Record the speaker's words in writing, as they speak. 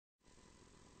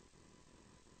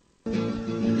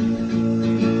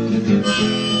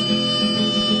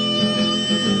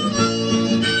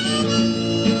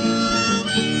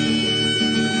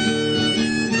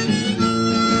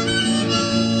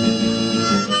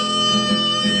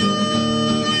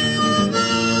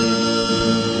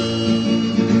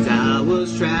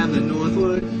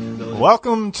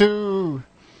Welcome to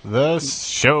the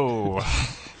show.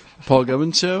 Paul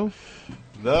Gubbins show?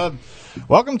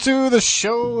 Welcome to the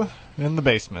show in the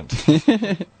basement.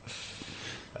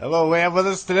 Hello, we have with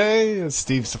us today is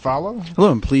Steve Cefalo. Hello,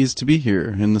 I'm pleased to be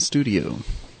here in the studio.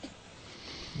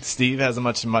 Steve has a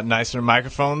much nicer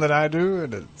microphone than I do,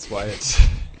 and that's why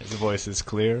his voice is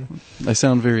clear. I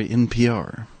sound very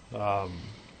NPR.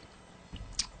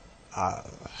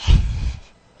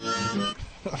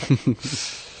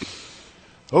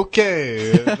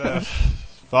 Okay,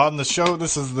 on the show,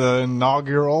 this is the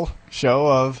inaugural show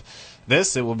of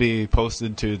this. It will be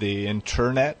posted to the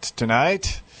internet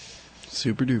tonight.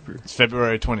 Super duper. It's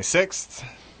February 26th.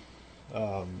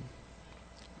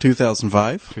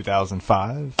 2005.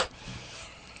 2005.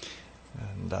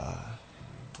 And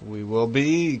we will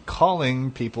be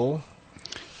calling people.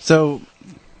 So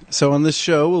on this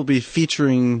show, we'll be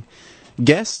featuring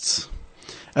guests.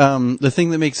 The thing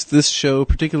that makes this show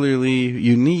particularly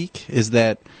unique is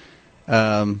that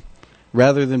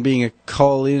rather than being a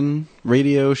call-in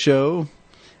radio show,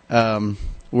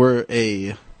 we're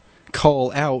a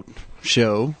call-out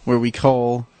show where we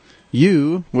call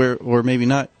you, or maybe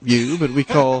not you, but we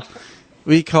call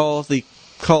the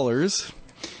callers,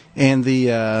 and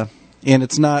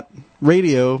it's not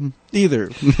radio either.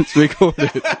 It's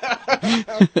recorded.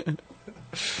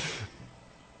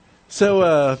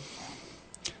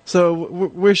 So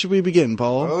where should we begin,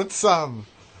 Paul? Well, let's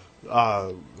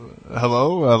hello,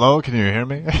 can you hear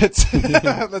me?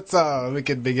 We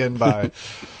could begin by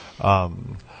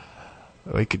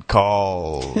we could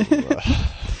call.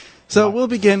 So we'll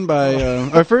begin by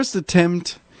our first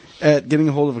attempt at getting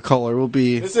a hold of a caller will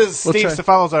be. This is Steve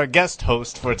Cefalo's our guest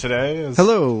host for today.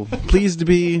 Hello, pleased to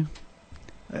be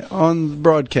on the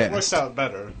broadcast. It works out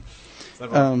better.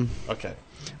 Okay.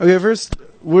 Okay, first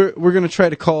we're going to try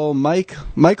to call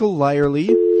Michael Lierly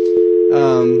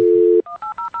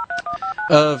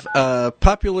of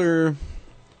popular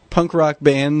punk rock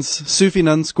bands Sufi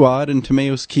Nun Squad and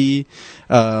Timaeus Key.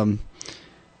 Your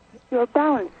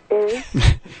balance is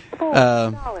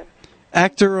 $4.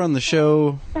 Actor on the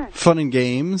show Fun and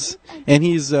Games, and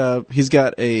he's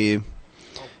got a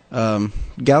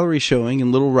gallery showing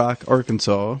in Little Rock,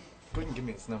 Arkansas. Go ahead and give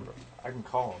me his number. I can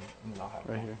call him and then I'll have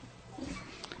it right here.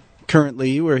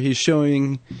 Currently, where he's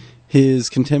showing his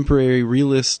contemporary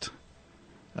realist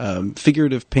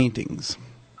figurative paintings.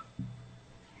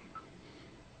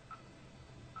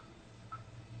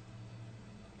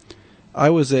 I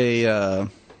was a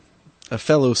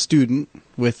fellow student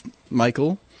with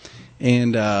Michael,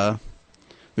 and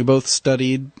we both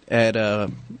studied at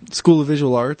School of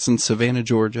Visual Arts in Savannah,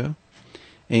 Georgia,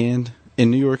 and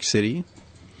in New York City.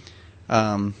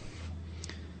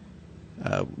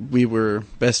 We were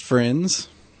best friends,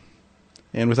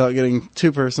 and without getting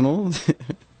too personal,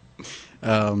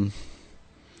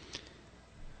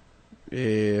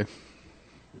 he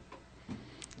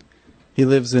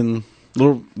lives in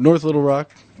North Little Rock,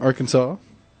 Arkansas.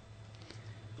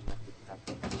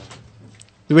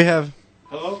 Do we have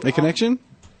a connection?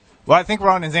 Well, I think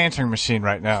we're on his answering machine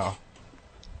right now.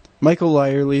 Michael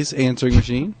Lierly's answering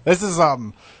machine.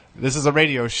 This is a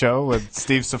radio show with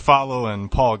Steve Cefalo and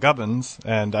Paul Gubbins,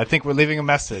 and I think we're leaving a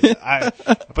message. I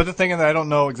put the thing in there. I don't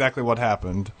know exactly what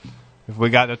happened, if we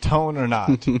got a tone or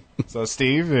not. So,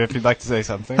 Steve, if you'd like to say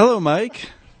something. Hello,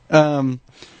 Mike.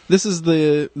 This is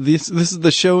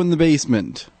the show in the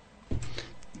basement,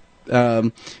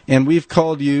 and we've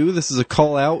called you. This is a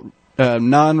call out,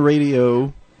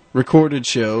 non-radio recorded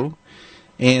show,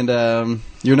 and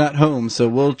you're not home, so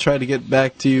we'll try to get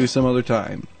back to you some other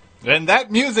time. And that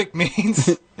music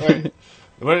means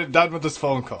we're done with this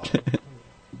phone call.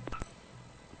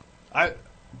 I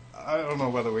don't know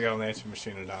whether we got an answering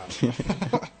machine or not.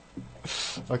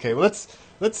 Okay, let's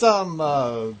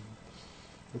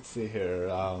see here.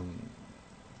 Are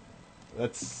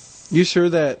you sure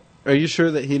that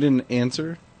he didn't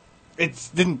answer? I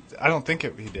don't think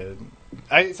he did.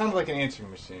 It sounded like an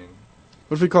answering machine.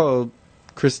 What if we call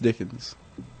Chris Dickens?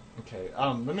 Okay.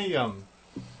 Let me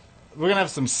we're gonna have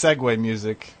some segue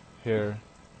music here.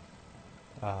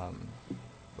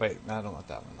 Wait, no, I don't want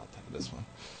that one. I'll take this one.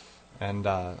 And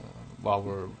while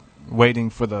we're waiting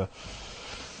for the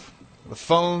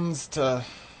phones to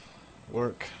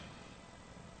work,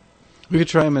 we could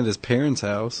try him at his parents'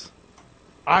 house.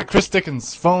 Chris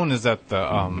Dickens' phone is at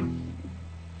the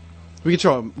We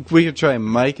could try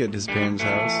Mike at his parents'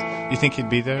 house. You think he'd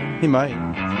be there? He might.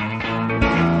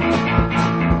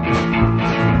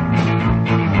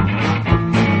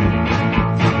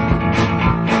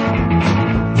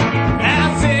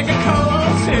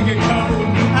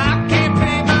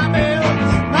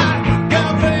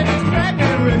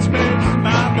 Rich makes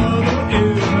my mother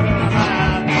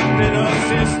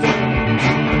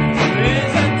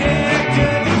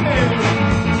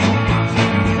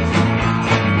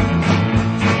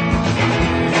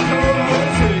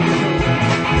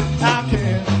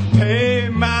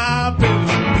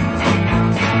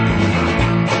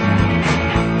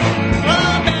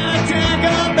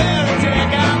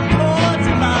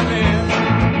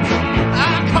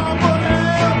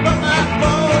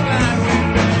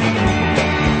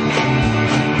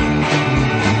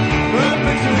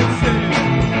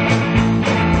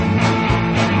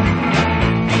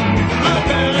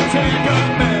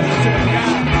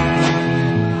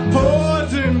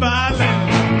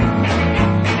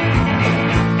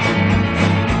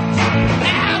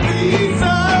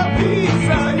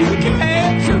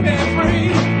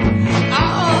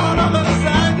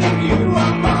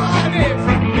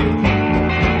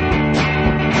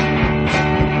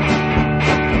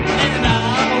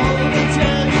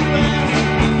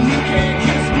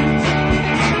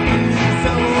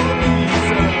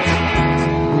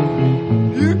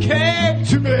back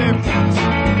to me.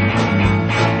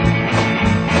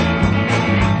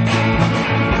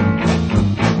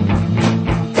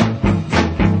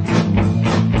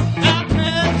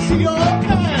 Pepsi, oh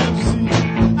Pepsi,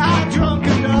 I drunk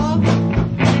enough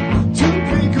to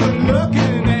be good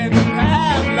looking and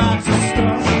have lots of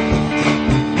stuff.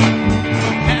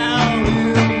 How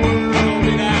in the world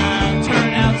did I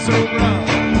turn out so rough?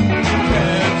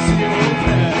 Pepsi, oh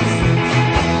Pepsi,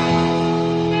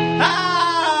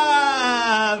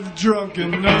 I've drunk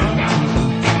enough.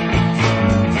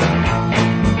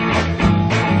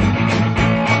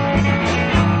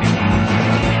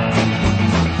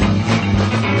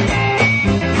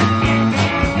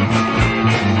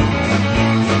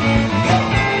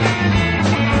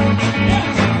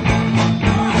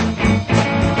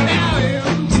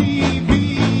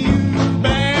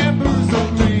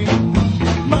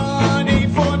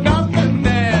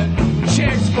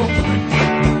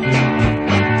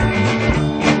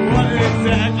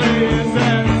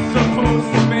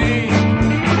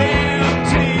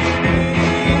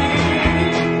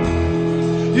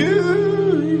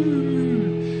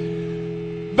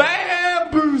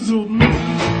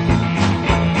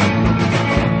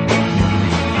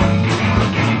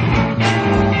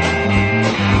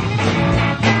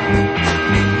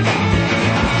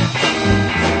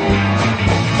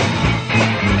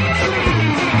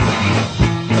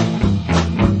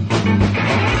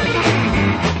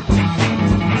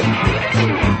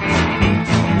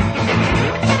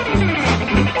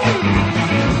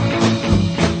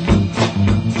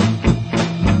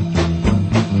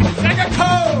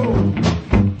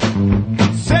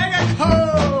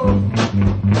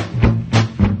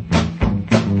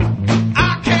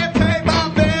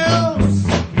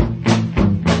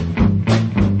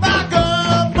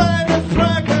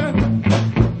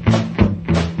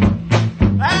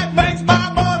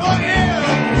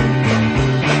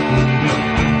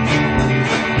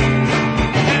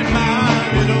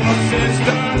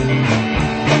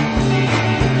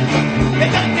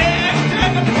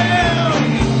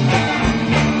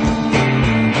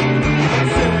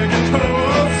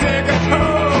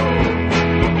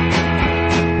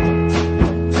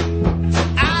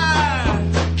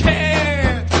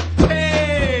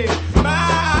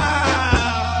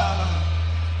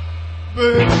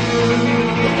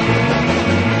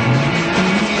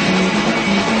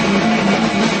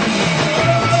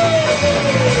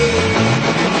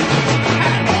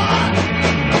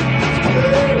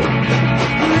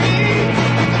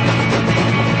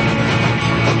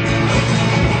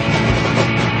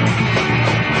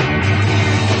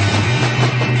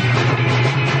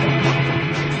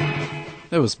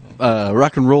 That was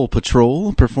Rock and Roll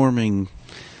Patrol performing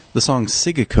the song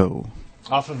Sigaco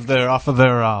off of their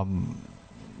album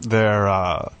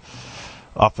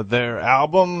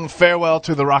Farewell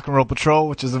to the Rock and Roll Patrol,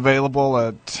 which is available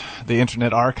at the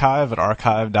Internet Archive at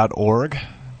archive.org.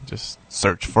 Just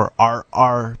search for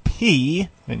RRP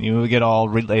and you will get all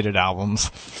related albums.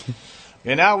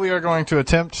 And now we are going to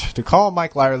attempt to call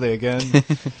Mike Lierly again. But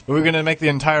we're going to make the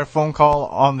entire phone call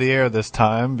on the air this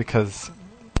time because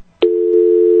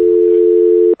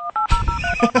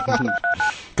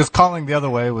calling the other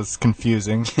way was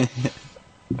confusing.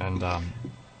 And oh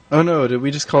no, did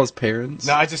we just call his parents?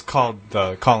 No, I just called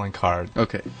the calling card.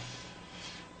 Okay.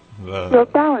 Your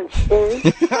balance is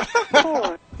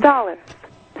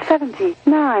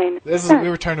 $4.79. This is we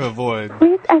were trying to avoid.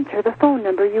 Please enter the phone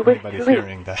number you wish to Anybody reach.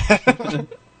 hearing that.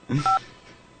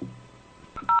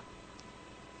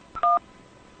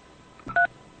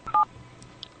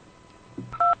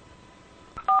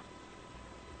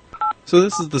 So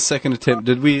this is the second attempt.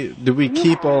 Did we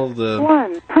keep all the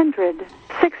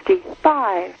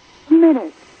 165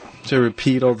 minutes. to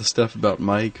repeat all the stuff about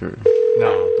Mike or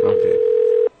No. okay.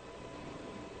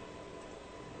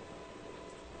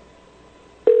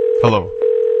 Hello.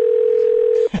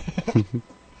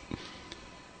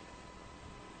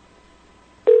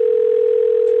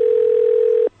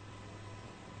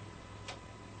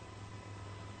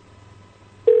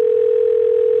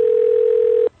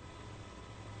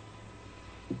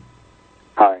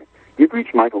 Hi, you've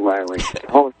reached Michael Lierly, the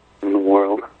tallest in the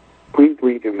world. Please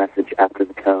leave your message after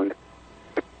the tone.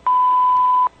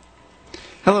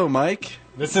 Hello, Mike.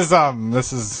 This is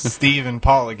Steve and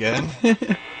Paul again.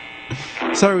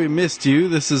 Sorry we missed you.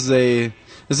 This is an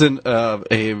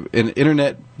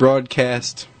internet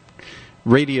broadcast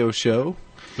radio show,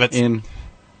 and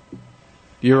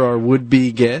you're our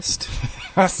would-be guest.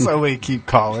 So we keep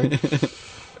calling.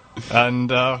 And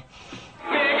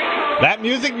that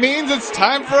music means it's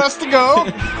time for us to go.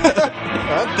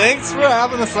 Thanks for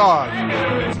having us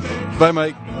on. Bye,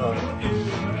 Mike.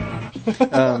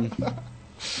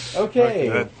 Okay.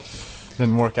 That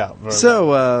didn't work out very well.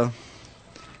 So,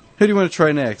 who do you want to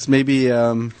try next? Maybe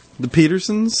the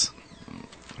Petersons?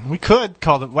 We could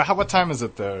call it. What time is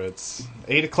it there? It's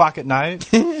 8 o'clock at night.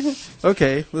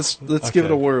 Okay, let's give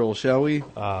it a whirl, shall we?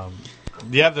 Do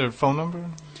you have their phone number?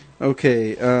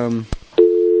 Okay.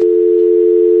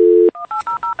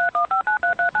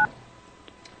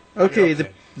 Okay,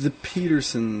 the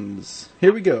Petersons.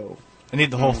 Here we go. I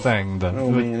need the whole thing. Oh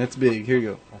man, that's big. Here you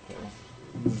go. Okay.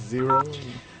 0.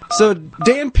 So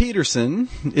Dan Peterson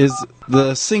is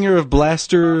the singer of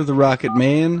Blaster the Rocket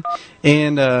Man,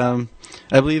 and I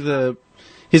believe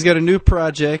he's got a new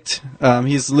project.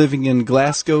 He's living in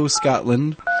Glasgow,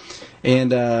 Scotland,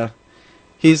 and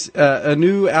he's a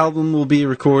new album will be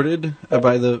recorded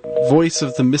by the voice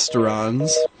of the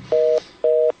Mysterons.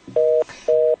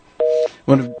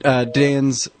 One of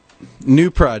Dan's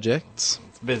new projects.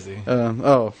 It's busy.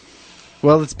 Well,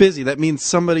 it's busy. That means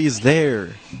somebody's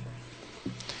there.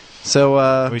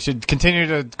 So we should continue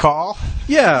to call.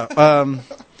 Yeah.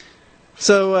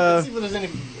 So Let's see if there's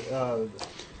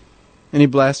any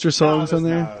Blaster songs on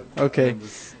there? Okay.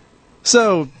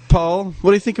 So Paul,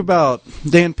 what do you think about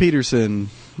Dan Peterson,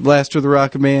 Blaster the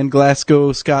Rocket Man,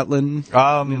 Glasgow, Scotland,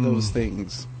 any of those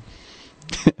things?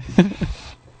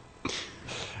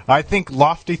 I think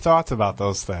lofty thoughts about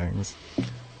those things.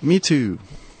 Me too.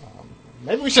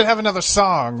 Maybe we should have another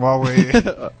song while we.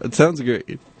 It sounds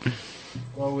great.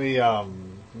 Well,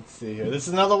 let's see here. This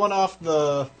is another one off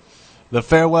the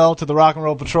Farewell to the Rock and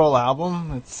Roll Patrol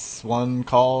album. It's one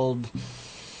called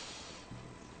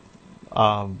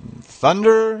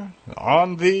Thunder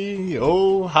on the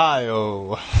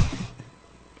Ohio.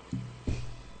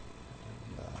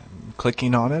 I'm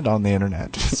clicking on it on the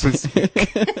internet as we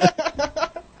speak.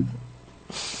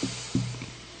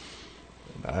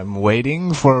 I'm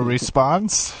waiting for a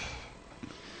response.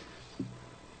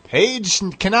 Page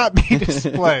cannot be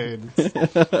displayed.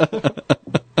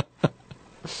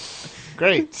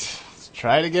 Great. Let's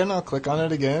try it again. I'll click on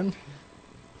it again.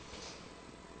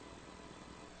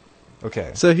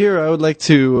 Okay. So here I would like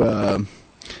to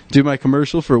do my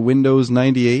commercial for Windows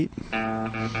 98.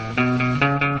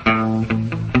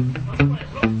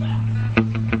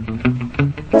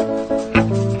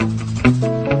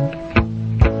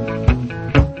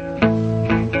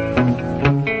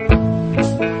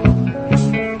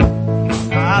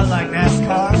 I like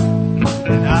NASCAR,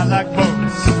 and I like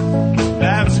boats.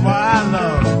 That's why I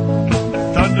love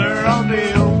Thunder on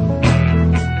the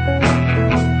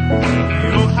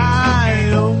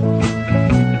Ohio.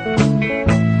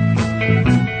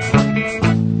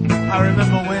 I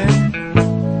remember when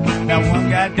that one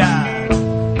guy died.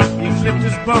 He flipped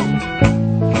his boat.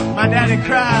 My daddy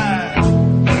cried.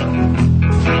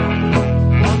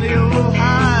 On the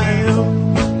Ohio.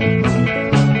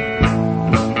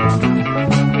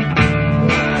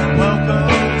 Welcome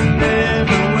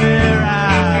everywhere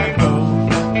I go.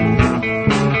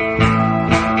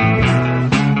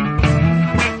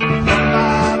 From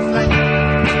hard flat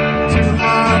to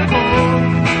hardcore.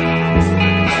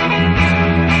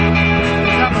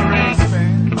 I'm a race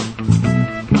fan.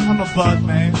 I'm a bud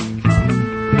man.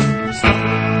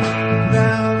 Stumbling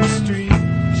down the street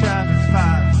trying to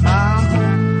find my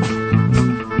home.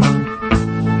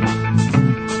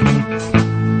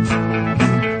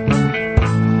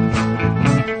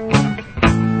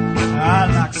 I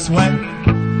like sweat,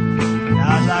 and I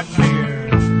like beer.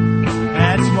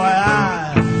 That's why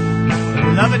I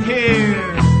love it here.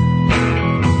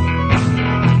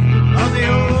 On the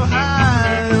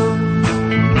Ohio.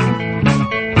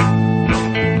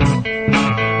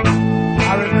 I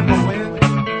remember when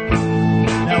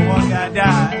that one guy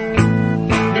died.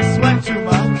 He sweat too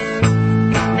much,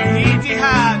 and he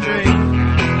dehydrated.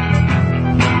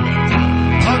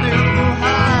 On the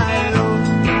Ohio.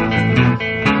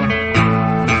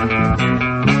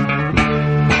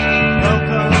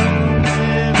 Welcome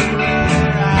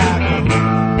everywhere I go.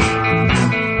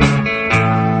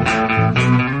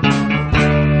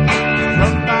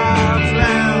 From Bob's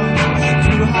Lounge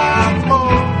to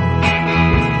hardcore.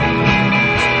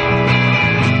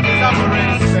 'Cause I'm a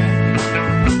race fan,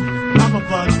 I'm a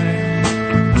bud man,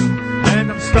 and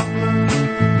I'm stumbling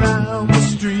down the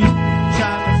street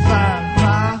trying to find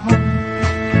my home.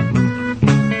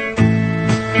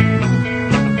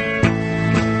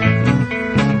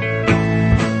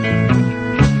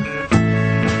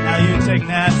 Now you take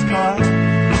NASCAR,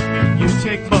 you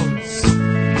take boats,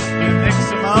 you mix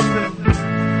them up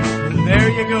and there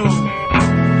you go.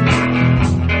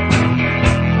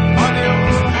 On the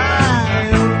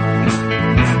Ohio.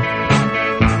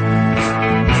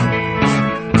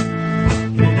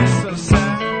 It is so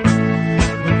sad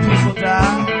when people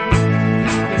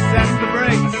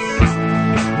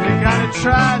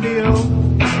try the old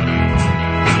Ohio.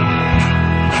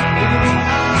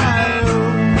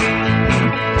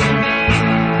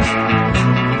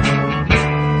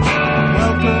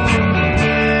 Welcome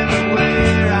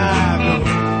anywhere I go.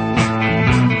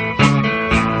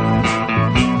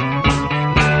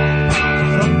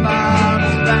 From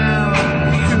Bob's down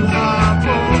to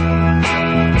Hartford,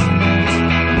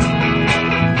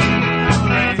 I'm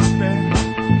a race man,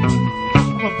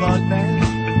 I'm a bud man,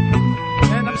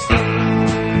 and I'm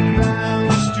slowing down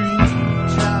the street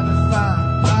trying to find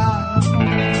my home.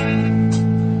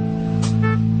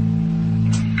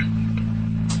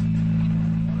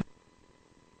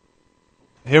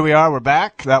 Here we are, we're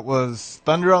back. That was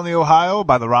Thunder on the Ohio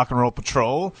by the Rock and Roll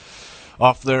Patrol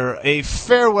off their A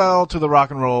Farewell to the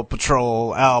Rock and Roll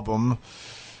Patrol album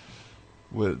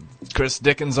with Chris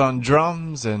Dickens on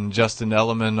drums and Justin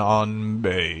Elliman on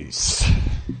bass.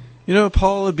 You know,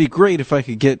 Paul, it'd be great if I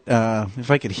could if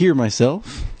I could hear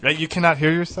myself. You cannot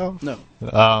hear yourself? No.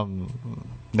 Now?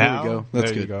 There we go.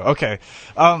 That's There you good. go. Okay.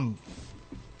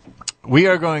 We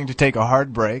are going to take a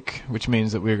hard break, which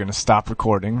means that we're going to stop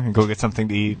recording and go get something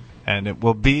to eat, and it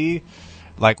will be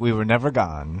like we were never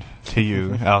gone to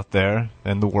you out there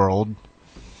in the world.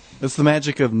 That's the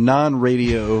magic of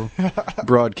non-radio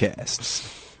broadcasts.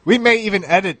 We may even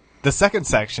edit the second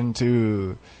section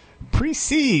to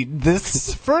precede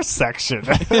this first section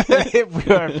if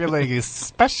we are feeling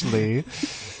especially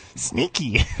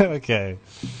sneaky. Okay.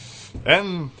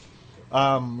 And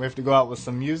we have to go out with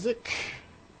some music.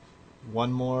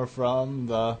 One more from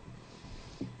the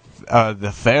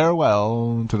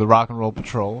Farewell to the Rock and Roll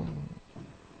Patrol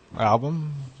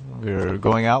album. We're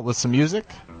going out with some music.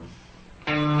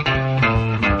 John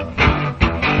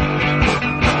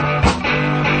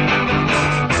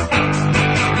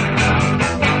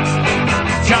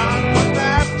the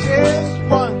Baptist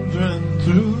wandering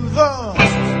through the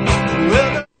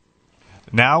wilderness.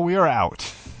 Now we are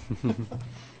out.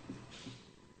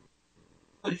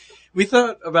 We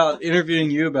thought about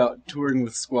interviewing you about touring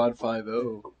with Squad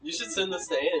 5-0. You should send this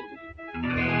to Andy.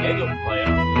 Andy will play it.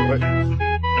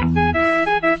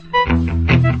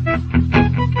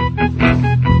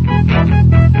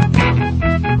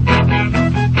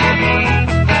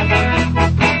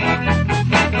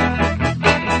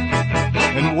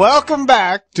 And welcome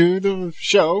back to the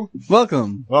show.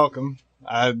 Welcome. Welcome.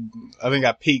 I think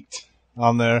I peaked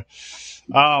on there.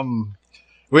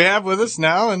 We have with us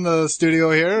now in the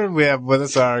studio here, we have with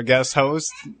us our guest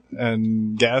host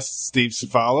and guest, Steve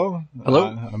Cefalo. Hello.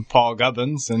 I'm Paul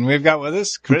Gubbins, and we've got with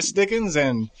us Chris Dickens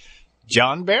and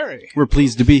Jon Berry. We're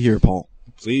pleased to be here, Paul.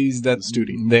 Pleased that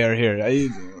they are here.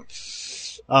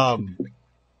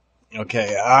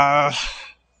 Okay,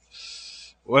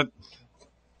 what?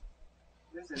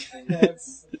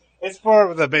 It's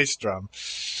for the bass drum.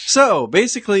 So,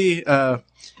 basically,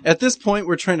 at this point,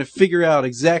 we're trying to figure out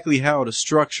exactly how to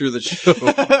structure the show.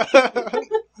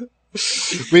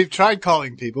 We've tried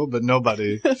calling people, but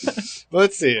nobody.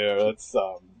 Let's see here. Let's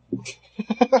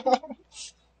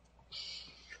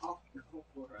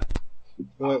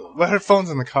Well, her phone's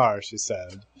in the car, she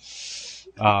said.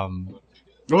 What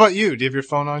about you? Do you have your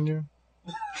phone on you?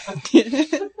 What's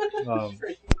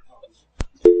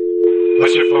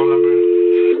your phone number?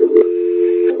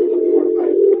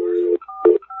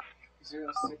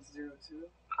 0602.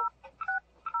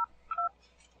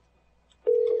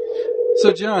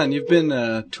 So, John, you've been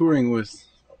touring with...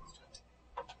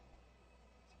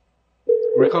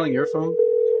 We're calling your phone?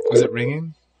 Is it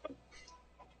ringing?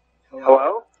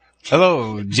 Hello?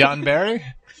 Hello, Jon Berry?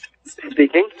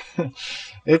 Speaking.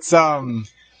 It's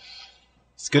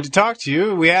good to talk to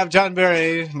you. We have Jon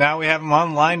Berry. Now we have him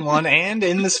on line one and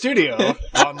in the studio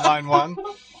on line one.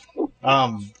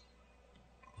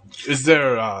 Is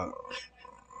there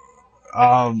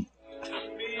well,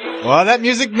 that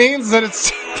music means that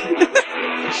it's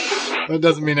that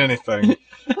doesn't mean anything.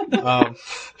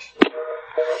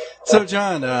 So,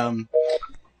 John,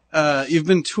 you've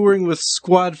been touring with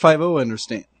Squad 5-0, I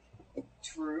understand.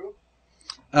 True.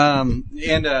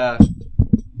 And are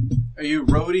you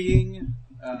roadieing?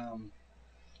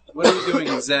 What are you doing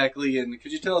exactly? And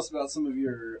could you tell us about some of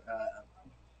your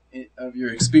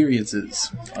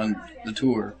experiences on the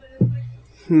tour?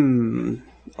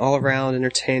 All around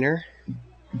entertainer.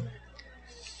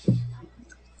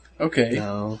 Okay.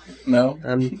 No.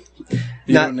 You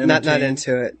Not don't not entertain?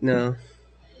 into it. No.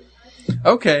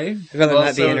 Okay. I'd rather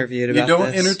not be interviewed about You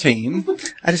don't this. entertain.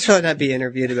 I just rather not be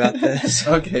interviewed about this.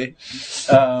 Okay.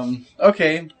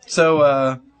 Okay.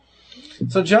 So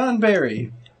Jon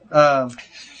Berry,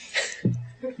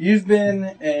 you've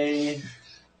been a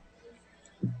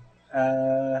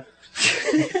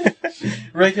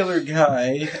regular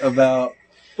guy about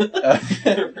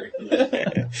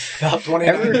About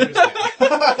 29 years ago.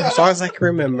 As long as I can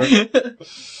remember.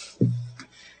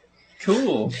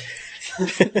 Cool.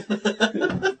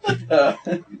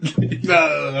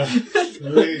 No.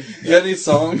 You got any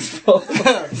songs, Paul?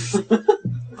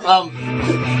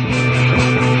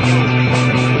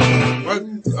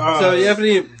 So, do you have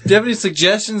any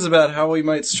suggestions about how we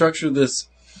might structure this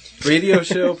radio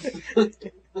show,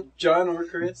 John or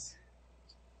Chris?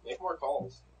 Make more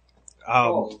calls.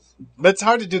 But it's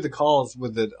hard to do the calls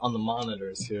with it on the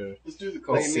monitors here. Let's do the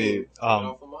calls. Let's see.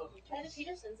 Try the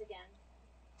Petersons again.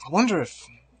 I wonder if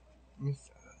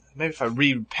maybe if I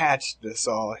repatched this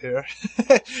all here.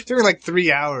 It took me like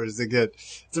 3 hours to get.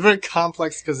 It's a very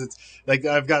complex because it's like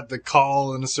I've got the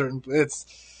call in a certain. It's.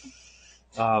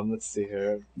 Let's see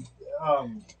here.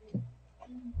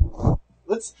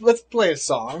 Let's play a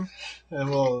song, and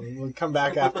we'll come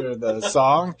back after the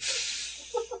song.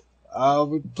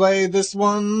 We play this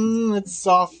one. It's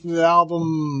off the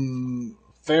album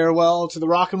Farewell to the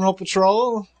Rock and Roll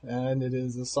Patrol, and it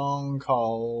is a song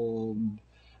called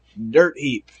Dirt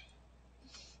Heap.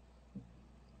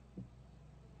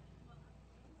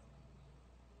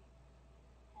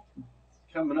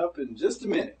 Coming up in just a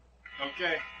minute.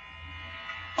 Okay.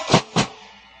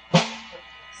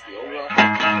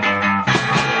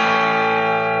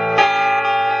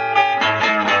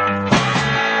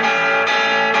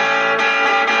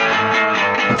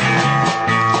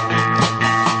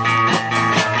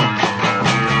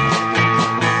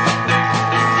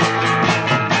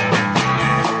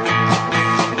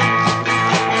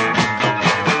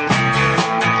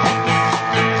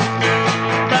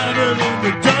 Battered in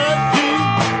the dirt heap.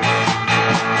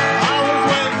 I was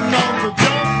waiting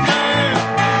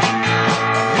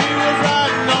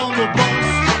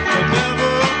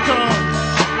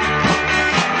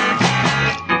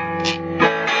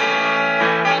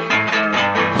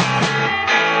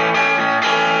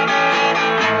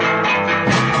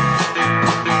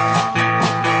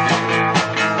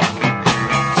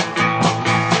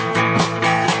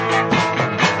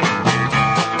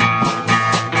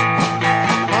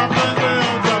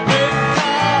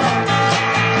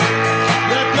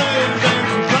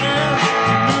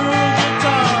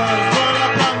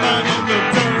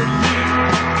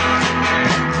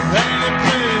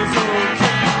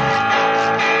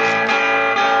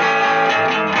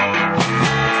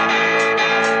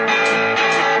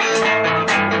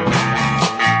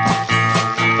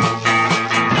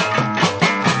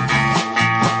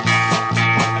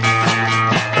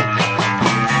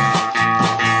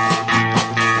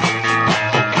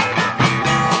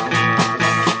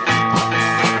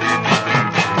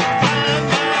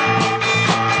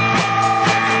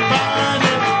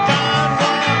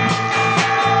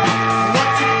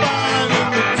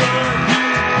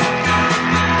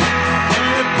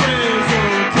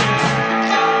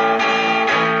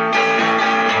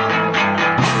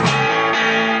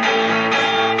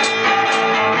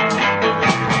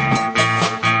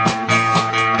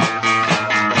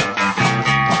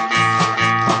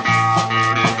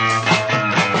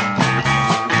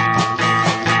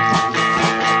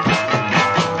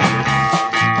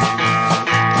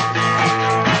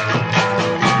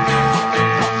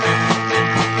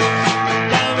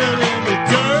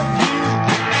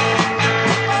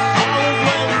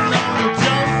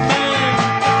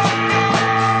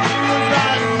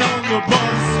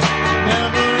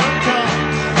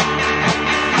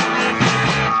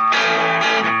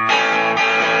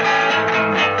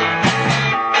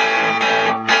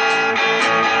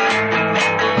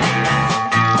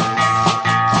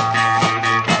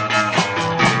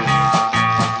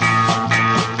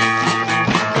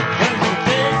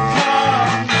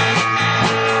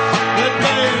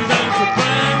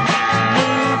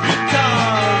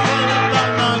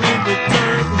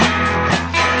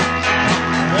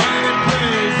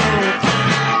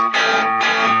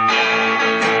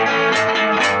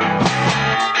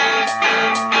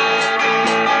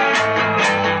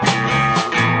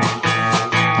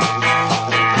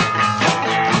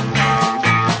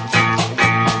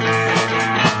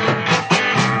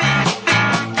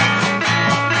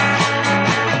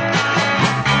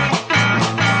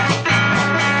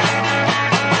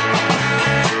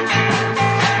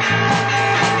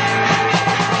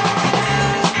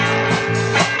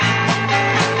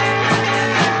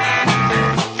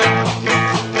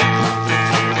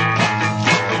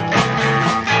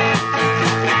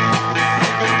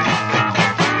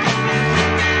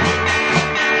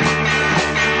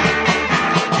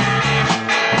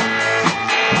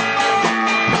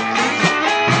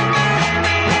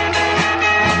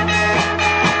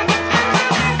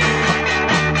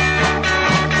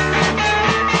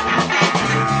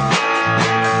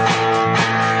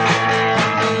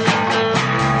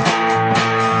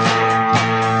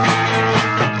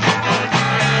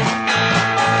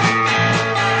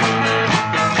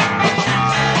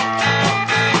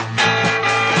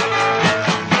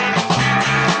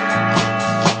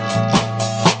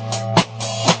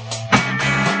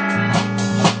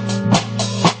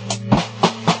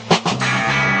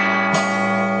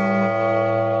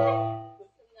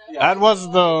That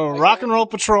was the Rock and Roll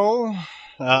Patrol.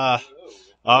 Off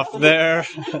there.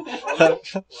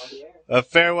 A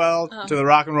farewell to the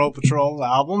Rock and Roll Patrol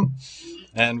album.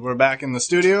 And we're back in the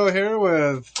studio here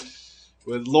with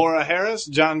Laura Harris,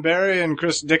 Jon Berry, and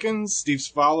Chris Dickens, Steve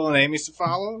Cefalo, and Amy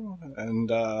Cefalo.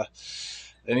 And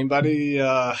anybody...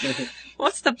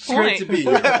 What's the It's great point? to be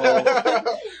here, Paul.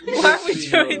 Why are we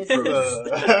doing this?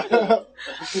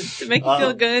 To make you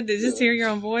feel good? To just hear your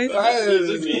own voice?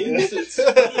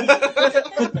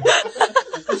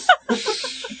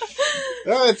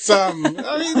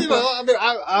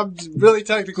 I'm really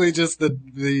technically just the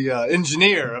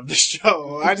engineer of the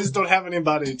show. I just don't have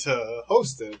anybody to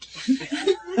host it.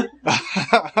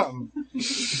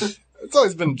 It's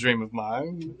always been a dream of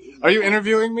mine. Are you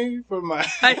interviewing me for my...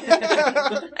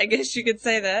 I guess you could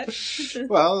say that.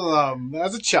 Well,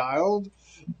 as a child,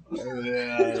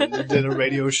 I did a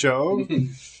radio show.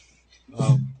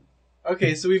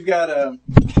 Okay, so we've got a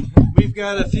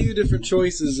few different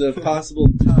choices of possible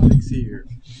topics here.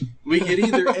 We could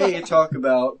either A, talk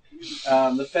about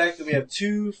the fact that we have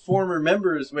two former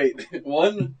members. Wait,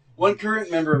 one current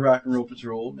member of Rock and Roll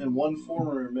Patrol and one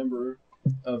former member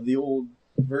of the old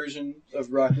version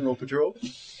of Rock and Roll Patrol,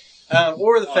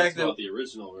 or the fact that the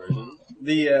original version.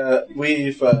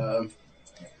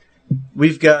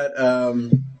 We've got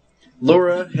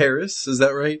Laura Harris, is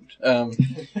that right?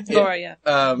 Laura, yeah.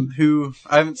 Who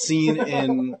I haven't seen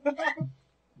in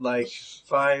like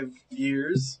 5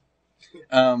 years.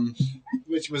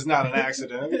 Which was not an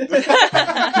accident. Not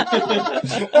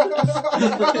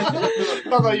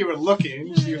that you were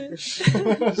looking. She was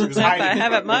If I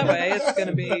have it my way, it's going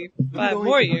to be 5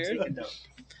 more years.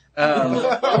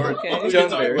 Okay. Jon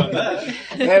Berry.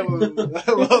 Hey,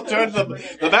 we'll turn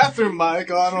the bathroom mic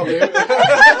on over here.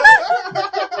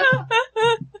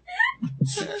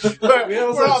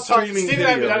 We're all talking. Steve and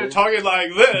I have been talking like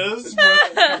this for a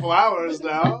couple hours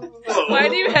now. Why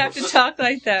do you have to talk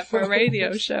like that for a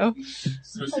radio show?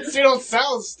 So you don't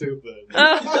sound stupid.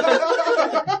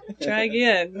 Try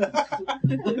again.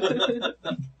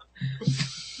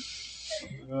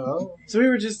 So we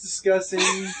were just discussing.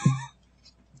 You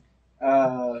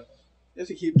have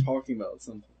to keep talking about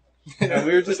something. And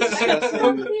we were just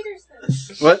discussing.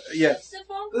 What? Yes.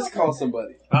 Let's call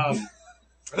somebody.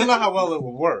 I don't know how well it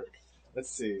will work. Let's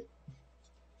see.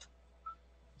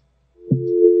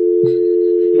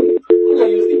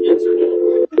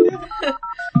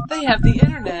 They have the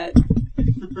internet.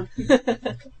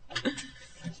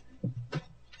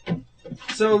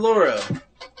 So Laura,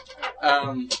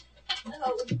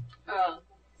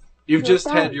 you've just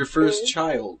had your first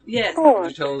child. Yes. Could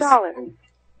you tell us?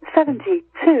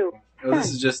 $4.72. Oh,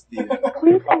 this is just the.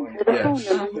 Please enter the phone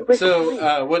number you wish to So, reach.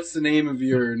 what's the name of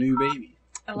your new baby?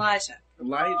 Elijah.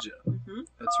 Elijah. Mm-hmm.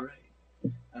 That's right.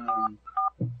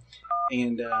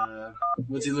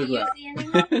 What's he look like? You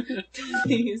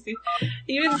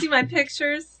didn't see my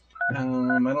pictures? I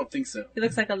don't think so. He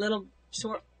looks like a little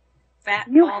short, fat,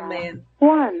 You bald have man.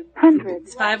 100.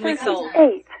 He's 5 weeks old.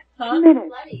 8 Huh? minutes.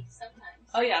 Bloody sometimes.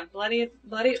 Oh yeah, bloody at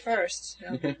first.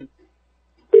 Yeah.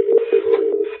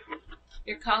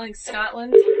 You're calling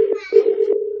Scotland?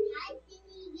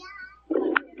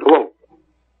 Hello.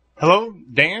 Hello,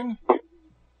 Dan?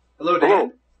 Hello, Dan.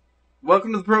 Hello.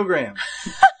 Welcome to the program.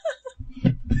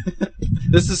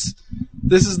 This is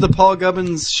the Paul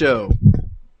Gubbins show.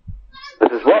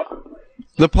 This is what?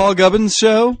 The Paul Gubbins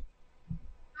show?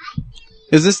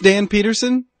 Is this Dan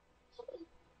Peterson?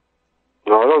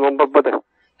 No, but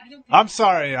I'm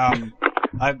sorry, I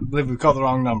believe we called the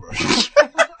wrong number.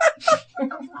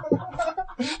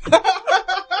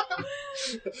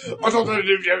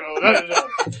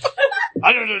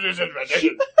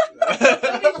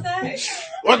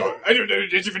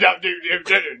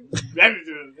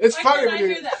 It's funny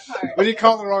when you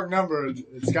call the wrong number in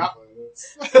Scotland.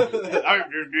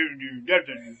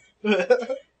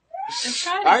 And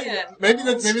try it again. Maybe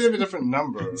they have a different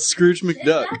number. Scrooge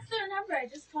McDuck. That's their number. I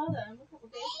just called them a couple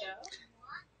days ago.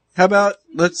 How about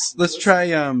let's try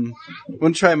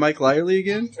want to try Mike Lierly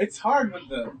again? It's hard with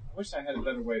the. I wish I had a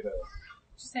better way to. Did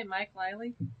you say Mike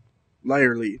Lierly?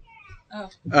 Lierly. Oh.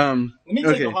 Let me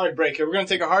take Okay. a hard break here. We're gonna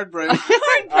take a hard break.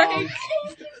 Hard break.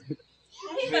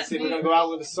 Let's see. We're gonna go out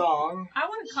with a song. I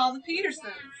want to call the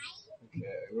Petersons.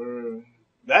 Okay,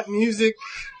 that music.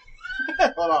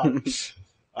 Hold on.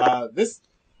 This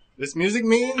music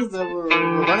means that we're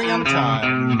running out of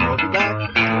time. We'll be back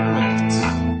in a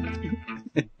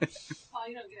minute. Paul,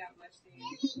 you don't get out much, do you?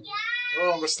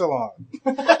 Oh, we're still on.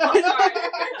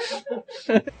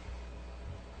 Sorry.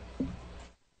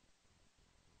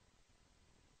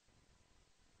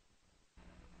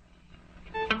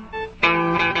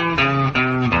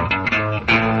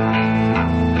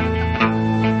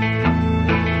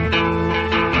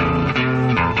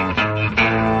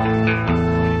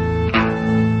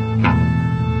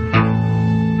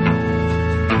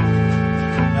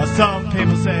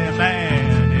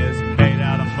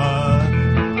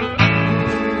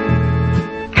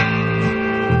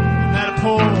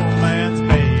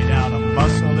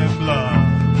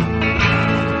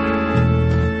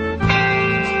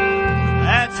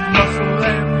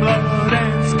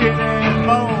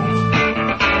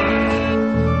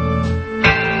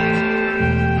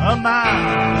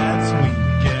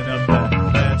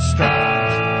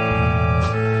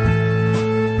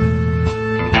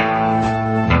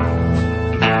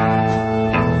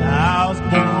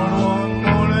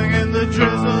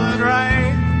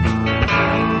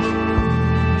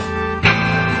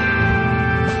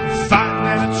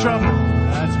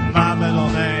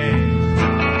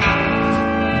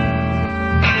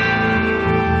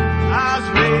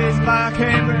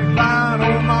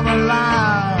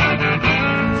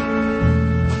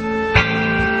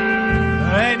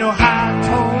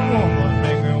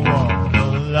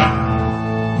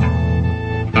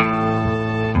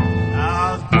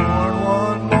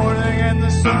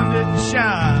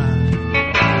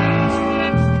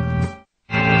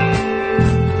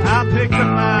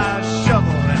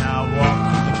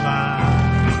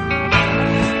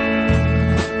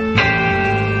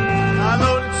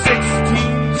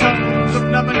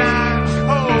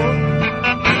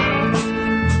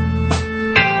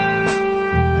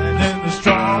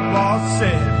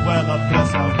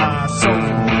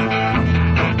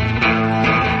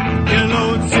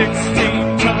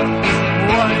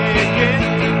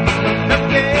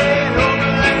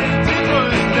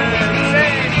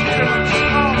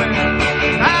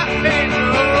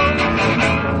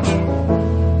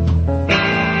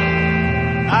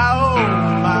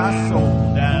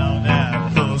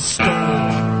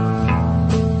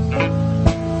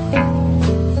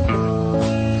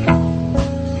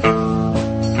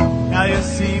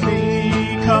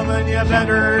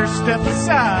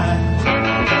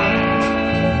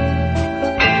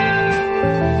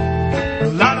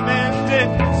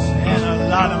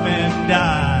 and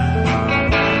die.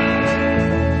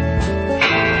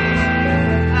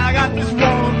 I got this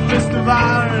one fist of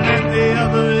iron and the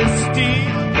other is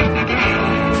steel.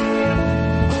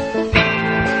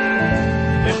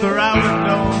 If the right one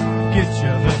don't get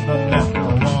you, then the left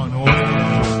one will.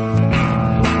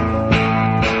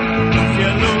 If you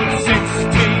load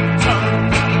 16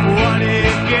 tons, what do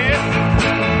you get?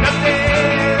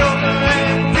 Nothing over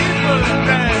and people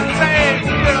that say,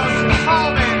 you know, call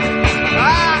me. I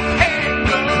hate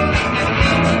good.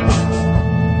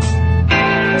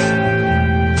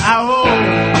 I hold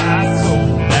my soul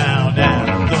down at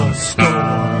the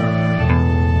store.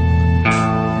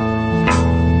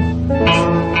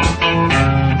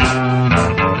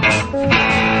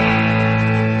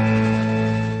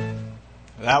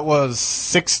 That was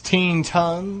 16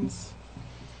 Tons.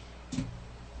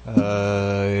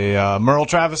 A Merle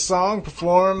Travis song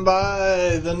performed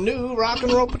by the New Rock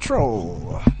and Roll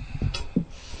Patrol.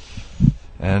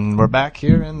 And we're back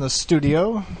here in the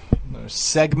studio. There's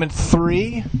segment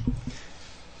 3.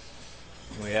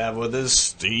 We have with us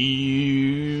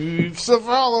Steve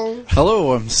Cefalo.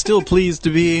 Hello, I'm still pleased to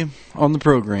be on the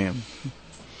program.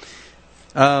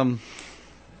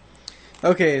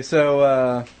 Okay,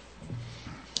 so,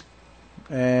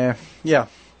 yeah.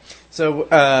 So,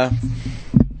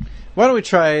 why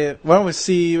don't we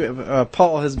see,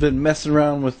 Paul has been messing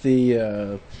around with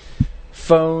the,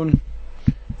 phone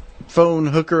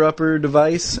hooker-upper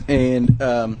device, and,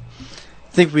 I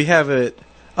think we have it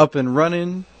up and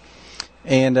running,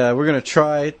 and, we're gonna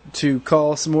try to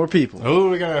call some more people. Who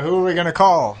are we gonna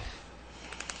call?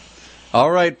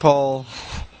 Alright, Paul.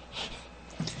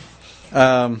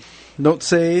 Don't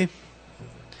say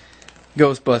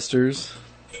Ghostbusters.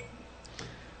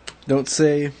 Don't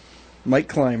say Mike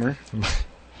Clymer.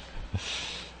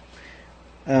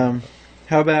 How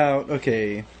about,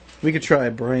 okay, we could try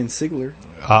Brian Sigler.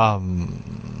 Or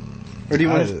do you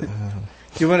want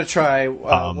to try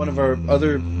one of our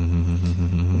other?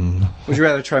 Would you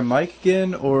rather try Mike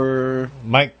again or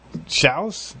Mike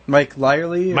Schaus? Mike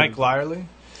Lierly? Mike Lierly?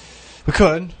 We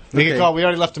could. We Okay. could call. We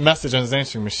already left a message on his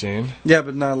answering machine. Yeah,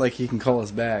 but not like he can call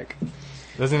us back.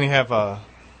 Doesn't he have a...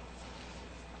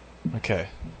 Okay.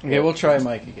 Okay, we'll try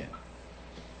Mike again.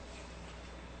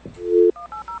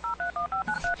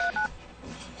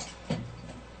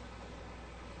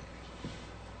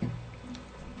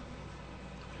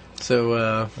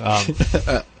 So,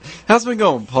 how's it been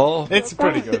going, Paul? It's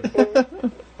pretty good.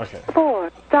 Okay.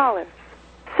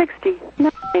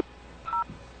 $4.69.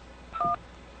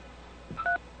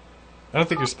 I don't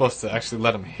think you're supposed to actually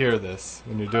let them hear this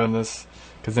when you're doing this,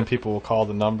 because then people will call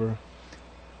the number.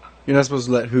 You're not supposed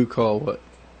to let who call what?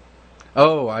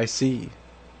 Oh, I see.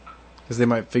 Because they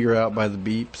might figure out by the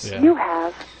beeps. Yeah. You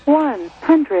have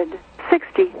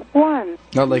 161.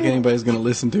 Not like anybody's going to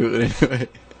listen to it anyway.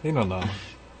 You don't know.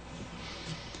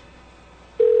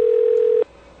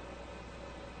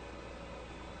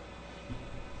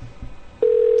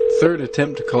 Third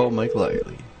attempt to call Mike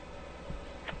Lierly.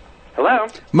 Hello?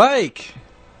 Mike!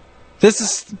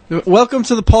 Welcome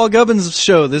to the Paul Gubbins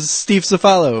show. This is Steve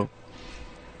Cefalo.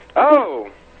 Oh,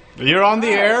 You're on the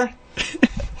air?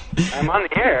 I'm on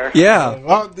the air. Yeah.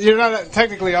 Well, you're not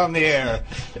technically on the air,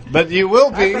 but you will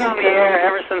I've be. been on the air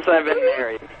ever since I've been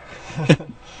married.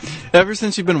 Ever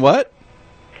since you've been what?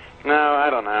 No,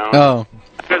 I don't know. Oh.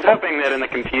 I was hoping that in the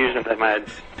confusion that my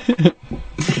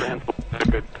friends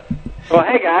would... Well,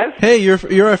 hey, guys. Hey,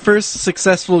 you're our first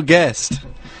successful guest.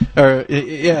 Or,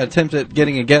 yeah, attempt at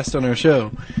getting a guest on our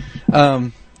show.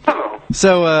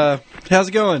 So, how's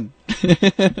it going?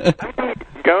 I'm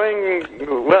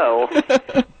going well.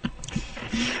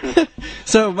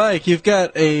 So, Mike, you're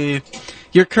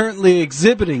currently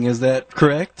exhibiting, is that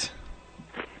correct?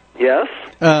 Yes.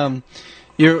 Could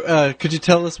you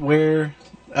tell us where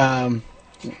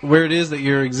it is that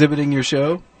you're exhibiting your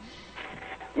show?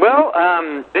 Well,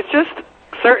 it's just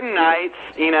certain nights,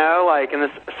 like in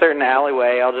this certain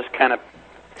alleyway, I'll just kind of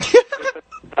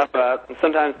put up, and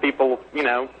sometimes people,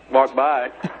 walk by.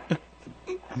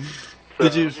 So,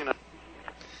 Did you?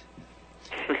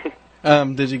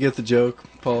 Did you get the joke,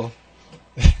 Paul?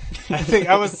 I think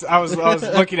I was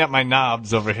looking at my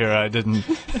knobs over here. I didn't.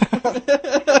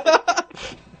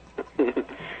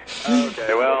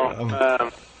 Okay,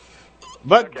 well,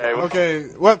 But Okay, well- okay.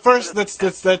 Well, first let's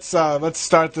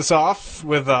start this off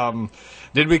with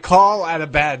did we call at a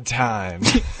bad time?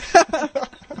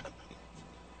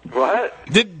 what?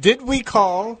 Did we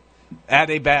call at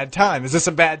a bad time? Is this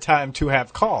a bad time to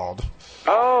have called?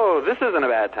 Oh, this isn't a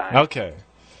bad time. Okay.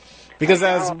 Because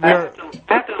as I we're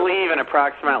have to leave in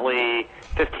approximately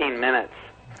 15 minutes.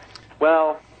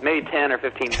 Well, maybe 10 or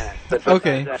 15 minutes. But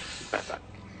Okay.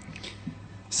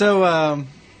 So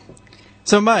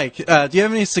Mike, do you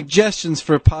have any suggestions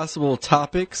for possible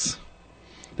topics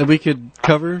that we could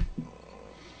cover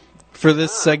for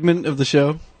this segment of the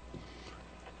show?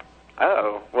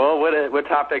 Oh, well, what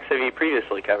topics have you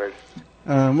previously covered?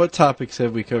 What topics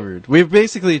have we covered? We've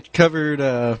basically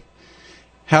covered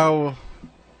how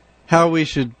we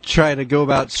should try to go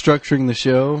about structuring the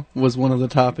show was one of the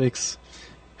topics.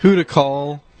 Who to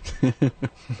call.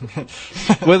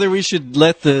 Whether we should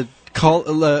let the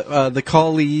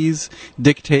callees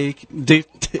dictate.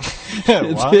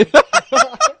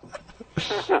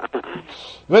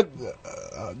 What?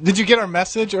 Did you get our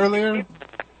message earlier?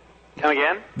 Come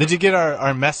again? Did you get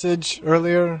our message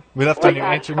earlier? We left on your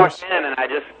answering machine. And I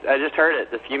just heard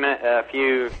it just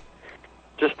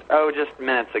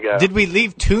minutes ago. Did we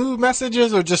leave 2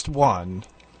 messages or just 1?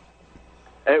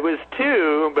 It was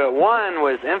 2, but 1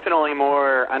 was infinitely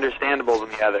more understandable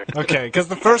than the other. Okay, because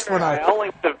the first one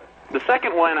the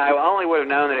second one I only would have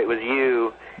known that it was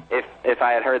you if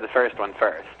I had heard the first one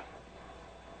first.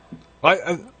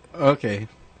 Okay.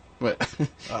 What?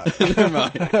 Never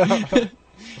mind.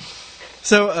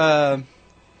 So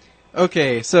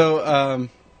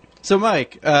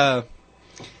Mike, have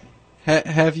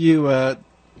you?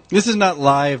 This is not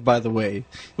live, by the way.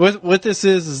 What this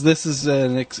is this is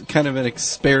kind of an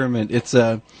experiment. It's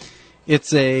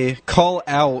a call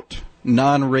out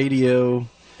non-radio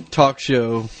talk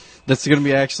show that's going to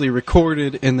be actually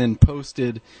recorded and then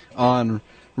posted on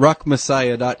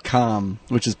rockmessiah.com,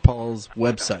 which is Paul's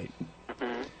website.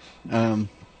 To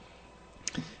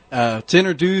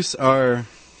introduce our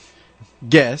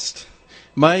guest,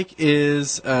 Mike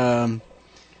is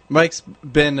Mike's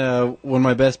been one of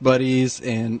my best buddies,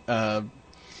 and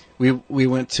we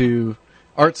went to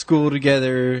art school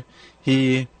together.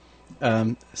 He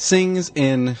sings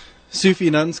in Sufi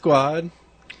Nun Squad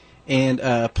and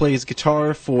plays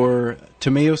guitar for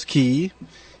Timaeus Key.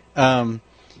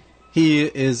 He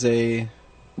is a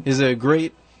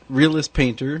great realist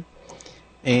painter,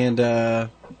 and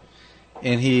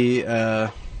he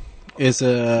has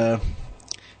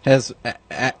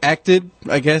acted,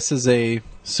 I guess, as a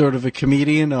sort of a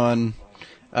comedian on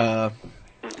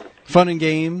Fun and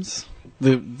Games,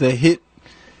 the hit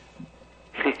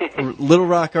Little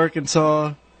Rock,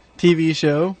 Arkansas TV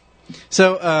show.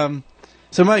 So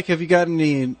Mike, have you got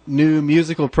any new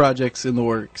musical projects in the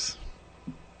works?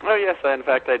 Oh yes, in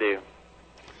fact I do.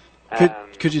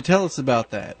 Could you tell us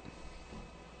about that?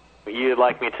 You'd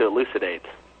like me to elucidate?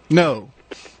 No.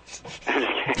 I'm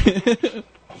just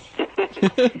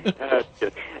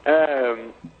kidding.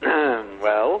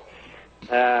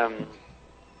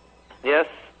 Yes,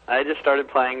 I just started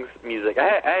playing music.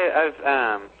 I've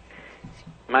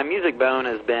my music bone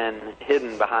has been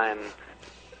hidden behind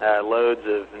loads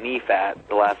of knee fat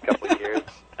the last couple of years,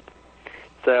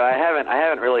 so I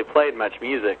haven't really played much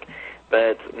music.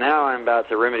 But now I'm about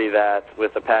to remedy that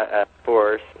with a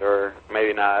force, or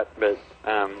maybe not. But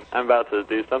I'm about to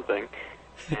do something,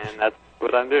 and that's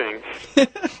what I'm doing. Okay.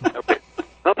 I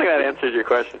don't think that answers your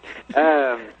question.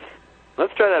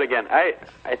 Let's try that again. I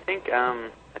think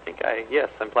yes,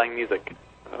 I'm playing music.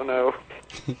 Oh no.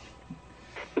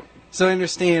 So I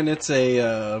understand it's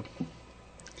a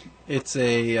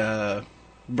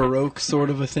Baroque sort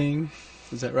of a thing.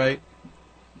 Is that right?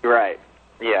 Right.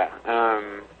 Yeah.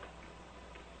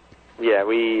 Yeah.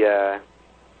 We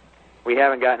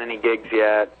haven't gotten any gigs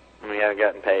yet, and we haven't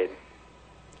gotten paid.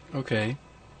 Okay.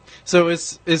 So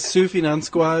is Sufi Nun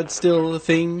Squad still a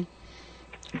thing?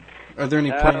 Are there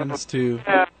any plans to?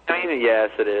 Yeah, I mean,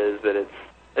 yes, it is, but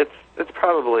it's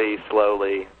probably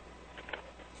slowly,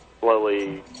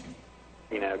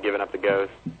 giving up the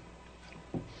ghost,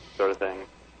 sort of thing.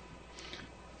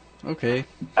 Okay.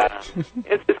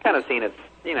 It's kind of seen its,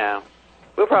 I'm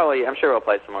sure we'll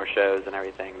play some more shows and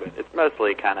everything, but it's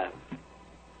mostly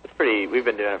we've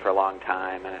been doing it for a long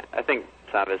time, and I think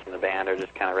some of us in the band are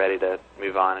just kind of ready to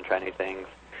move on and try new things.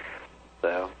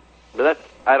 So, but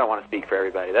I don't want to speak for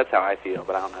everybody. That's how I feel,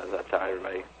 but I don't know if that's how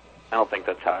I don't think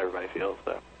that's how everybody feels,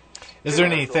 so. Is there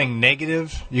anything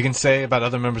negative you can say about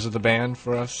other members of the band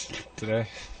for us today?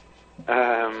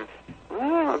 Well,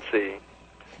 let's see.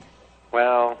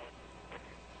 Well,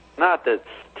 not that's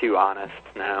too honest,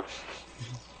 no.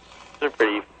 They're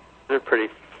pretty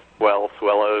well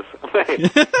swallows.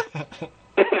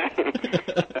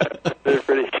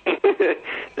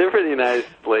 They're pretty nice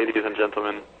ladies and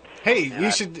gentlemen. Hey,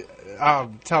 you should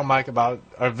tell Mike about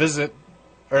our visit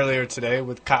earlier today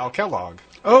with Kyle Kellogg.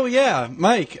 Oh yeah,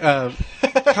 Mike.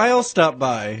 Kyle stopped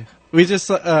by. We just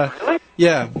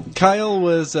yeah.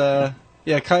 Kyle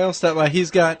stopped by.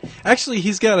 He's got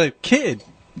a kid.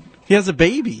 He has a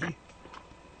baby.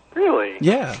 Really?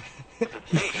 Yeah.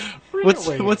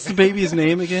 What's the baby's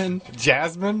name again?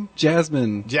 Jasmine?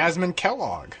 Jasmine. Jasmine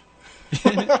Kellogg.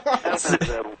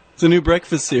 It's a new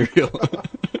breakfast cereal.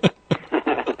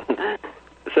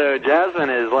 So Jasmine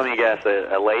is, let me guess,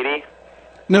 a lady?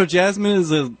 No, Jasmine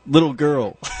is a little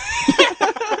girl.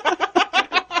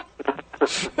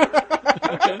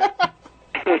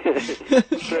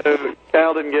 So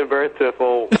Kyle didn't give birth to a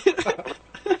full...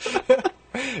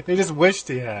 He just wished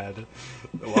he had.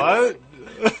 What?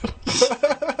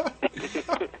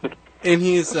 And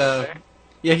he's got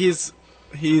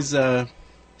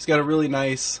a really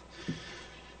nice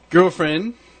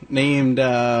girlfriend named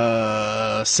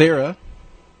Sarah,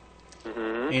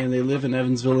 and they live in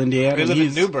Evansville, Indiana. They live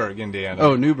in Newburgh, Indiana.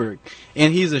 Oh, Newburgh,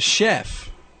 and he's a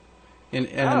chef, and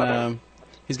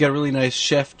he's got a really nice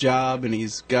chef job, and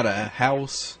he's got a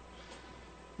house.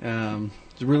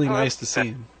 It's really nice to see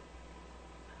him.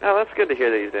 Oh, that's good to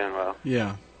hear that he's doing well.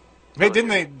 Yeah. Hey,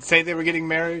 didn't they say they were getting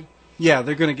married? Yeah,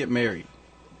 they're going to get married.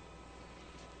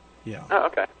 Yeah. Oh,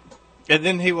 okay. And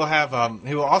then he will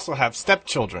also have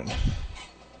stepchildren.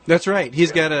 That's right.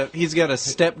 He's got a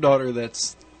stepdaughter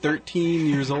that's 13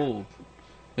 years old.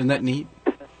 Isn't that neat?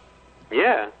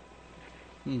 Yeah.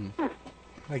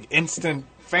 Like instant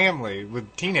family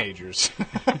with teenagers.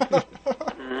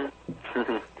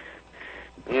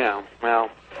 Yeah. Well,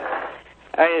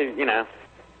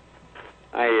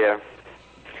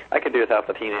 I could do without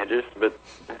the teenagers, but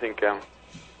I think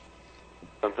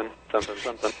something. I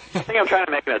think I'm trying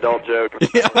to make an adult joke.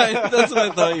 Yeah, that's what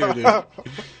I thought you were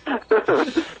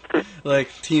doing. Like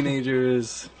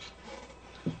teenagers.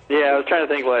 Yeah, I was trying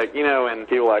to think when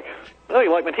people are like, oh,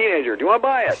 you like my teenager? Do you want to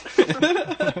buy it?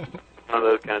 One of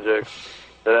those kind of jokes.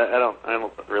 But I don't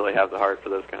really have the heart for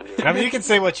those kind of jokes. I mean, you can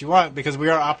say what you want because we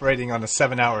are operating on a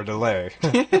 7-hour delay.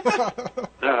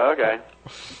 Oh, okay.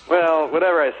 Well,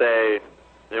 whatever I say,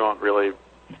 you won't really.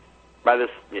 By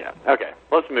this, yeah. Okay,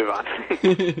 let's move on.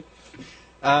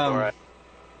 All right.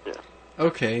 Yeah.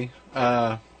 Okay.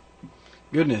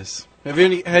 Goodness. Have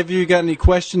you got any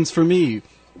questions for me,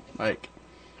 Mike?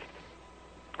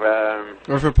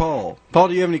 Or for Paul? Paul,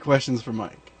 do you have any questions for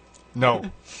Mike? No.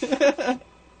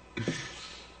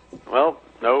 Well,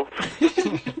 no.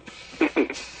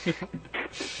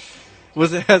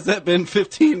 Has that been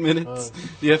 15 minutes?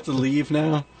 Do you have to leave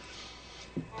now?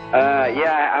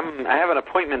 Yeah, I have an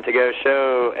appointment to go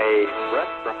show a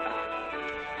restaurant.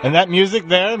 And that music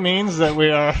there means that we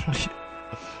are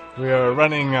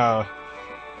running. Our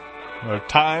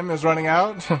time is running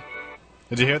out.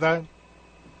 Did you hear that?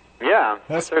 Yeah,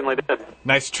 I certainly did.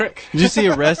 Nice trick. Did you see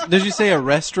Did you say a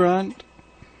restaurant?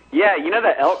 Yeah, you know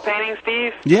that elk painting,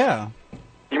 Steve? Yeah.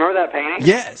 You remember that painting?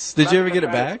 Yes. Did you ever get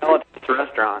it back? It's a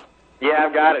restaurant. Yeah,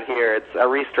 I've got it here. I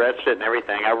re-stretched it and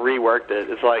everything. I reworked it.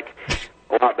 It's like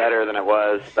a lot better than it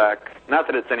was back. Not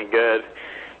that it's any good,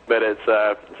 but it's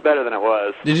better than it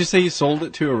was. Did you say you sold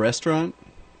it to a restaurant?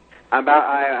 I'm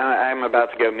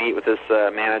about to go meet with this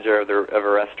manager of a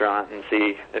restaurant and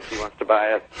see if he wants to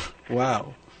buy it.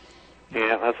 Wow.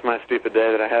 Yeah, that's my stupid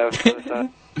day that I have.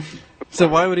 So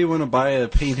why would he want to buy a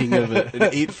painting of an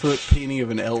 8-foot painting of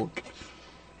an elk?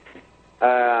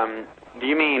 Do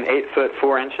you mean 8 foot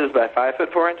 4 inches by 5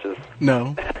 foot 4 inches?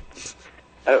 No.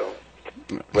 Oh.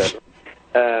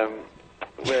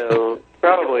 Well,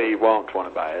 probably won't want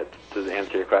to buy it, to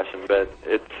answer your question, but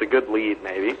it's a good lead,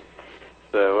 maybe.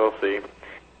 So we'll see.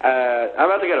 I'm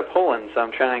about to go to Poland, so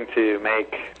I'm trying to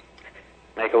make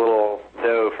a little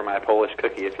dough for my Polish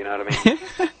cookie, if you know what I mean.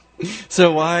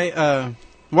 So why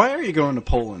are you going to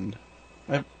Poland?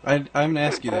 I haven't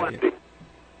asked you that yet.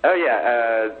 Oh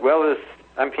yeah. Well,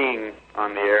 I'm peeing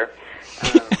on the air.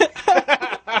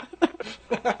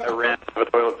 I ran out of a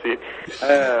toilet seat.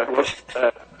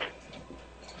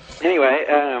 Anyway,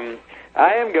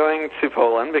 I am going to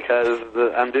Poland because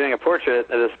I'm doing a portrait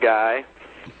of this guy.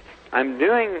 I'm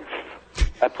doing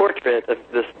a portrait of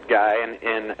this guy,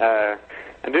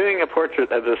 I'm doing a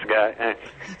portrait of this guy.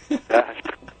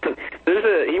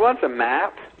 He wants a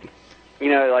map,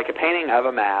 like a painting of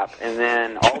a map, and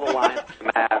then all the lines of the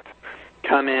map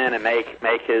come in and make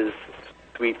his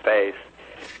sweet face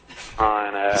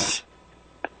on.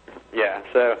 Yeah,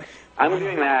 so I'm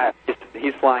doing that.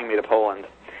 He's flying me to Poland,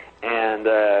 and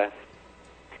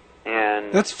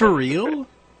that's for real?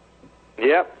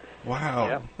 Yep. Wow,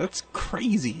 yep. That's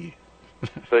crazy.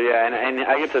 So yeah, and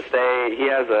I get to stay. He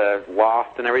has a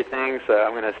loft and everything, so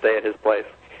I'm going to stay at his place.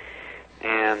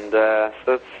 And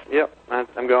so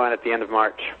I'm going at the end of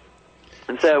March.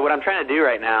 And so what I'm trying to do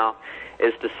right now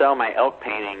is to sell my elk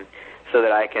painting so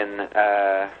that I can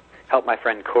help my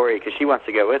friend Corey, because she wants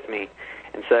to go with me.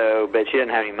 And so, but she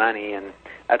doesn't have any money, and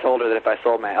I told her that if I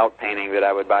sold my elk painting, that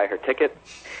I would buy her ticket.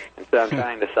 And so I'm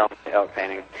trying to sell my elk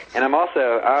painting. And I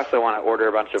also want to order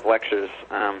a bunch of lectures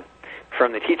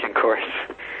from the teaching course.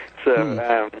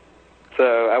 So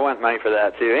so I want money for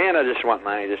that too, and I just want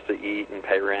money just to eat and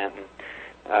pay rent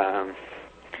and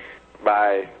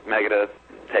buy Megadeth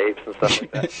tapes and stuff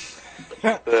like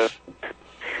that. So,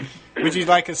 would you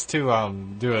like us to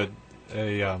do a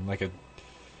like a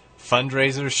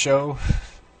fundraiser show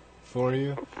for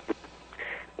you?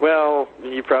 Well,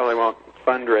 you probably won't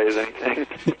fundraise anything.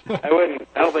 I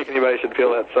don't think anybody should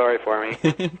feel that sorry for me.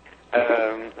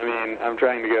 I mean, I'm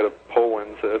trying to go to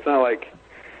Poland, so it's not like,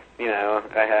 you know,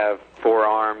 I have 4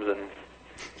 arms and,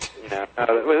 you know, I'm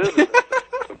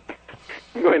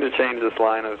going to change this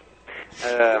line of,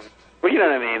 well, you know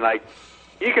what I mean, like,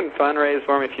 you can fundraise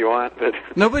for me if you want, but...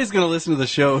 Nobody's going to listen to the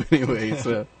show anyway,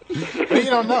 so... But you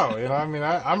don't know, you know, I mean,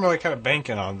 I'm really kind of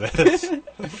banking on this.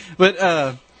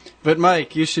 But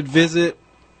Mike, you should visit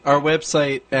our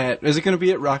website at, is it going to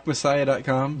be at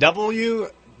rockmessiah.com?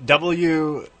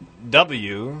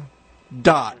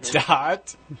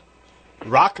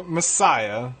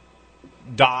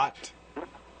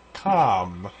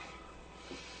 www.rockmessiah.com.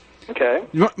 Okay.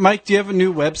 Mike, do you have a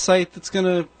new website that's going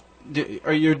to...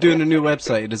 Or you're doing a new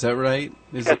website, is that right?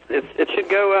 It should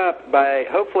go up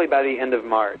hopefully by the end of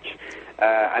March.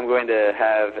 I'm going to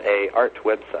have a art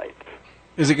website.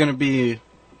 Is it going to be...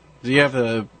 Do you have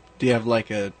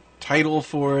like a title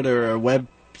for it or a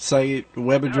website,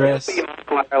 web address? It'll be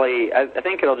Mike Lierly. I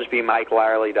think it'll just be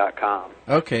MikeLierly.com.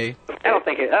 Okay. I don't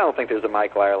think there's a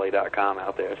MikeLierly.com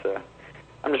out there, so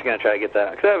I'm just going to try to get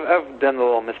that. Because I've done the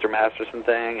little Mr. Masterson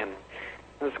thing, and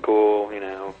it's cool, you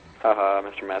know. Haha,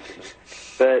 Mr. Masterson.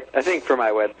 But I think for my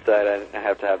website, I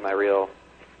have to have my real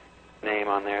name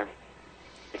on there.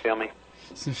 You feel me?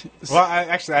 Well,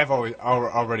 I've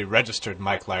already registered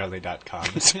MikeLierly.com.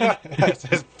 It's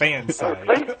his fan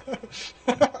site.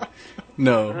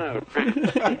 No.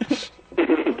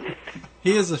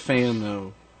 He is a fan,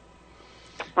 though.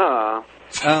 Aw.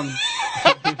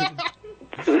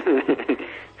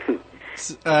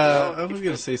 I was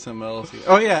going to say something else.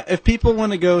 Oh, yeah. If people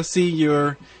want to go see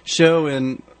your show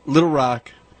in Little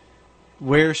Rock,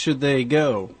 where should they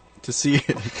go to see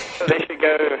it?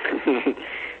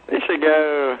 They should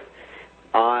go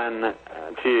on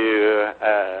to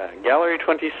Gallery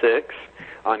 26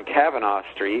 on Kavanaugh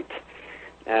Street,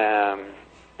 and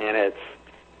it's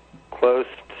close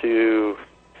to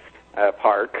a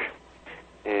park,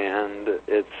 and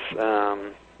it's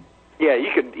yeah,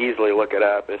 you could easily look it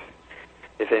up if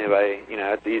anybody, you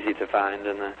know, it's easy to find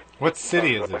in the... What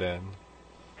city is it in?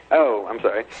 Oh, I'm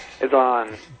sorry. It's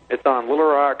on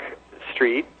Little Rock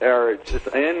Street, or it's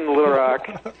in Little Rock,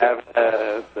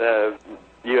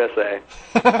 USA.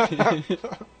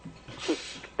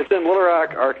 It's in Little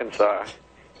Rock, Arkansas,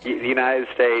 the United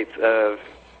States of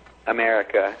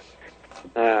America.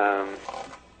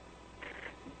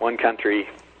 One country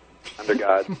under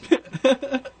God.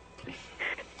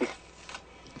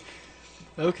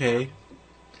 Okay.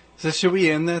 So should we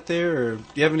end that there, or do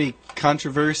you have any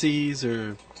controversies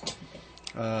or...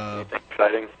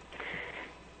 Exciting.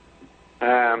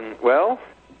 Well,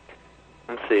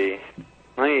 let's see.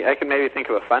 I can maybe think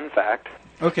of a fun fact.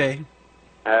 Okay.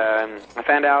 I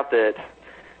found out that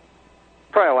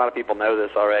probably a lot of people know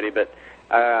this already, but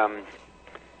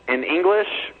in English,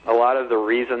 a lot of the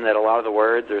reason that a lot of the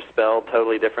words are spelled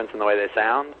totally different from the way they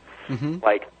sound,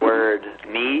 like word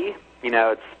 "me," you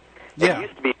know, it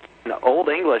used to be in Old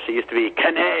English. It used to be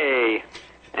 "cane,"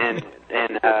 and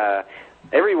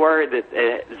every word that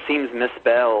seems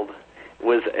misspelled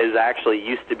is actually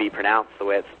used to be pronounced the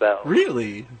way it's spelled.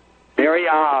 Really?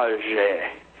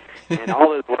 Mariage. And all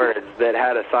those words that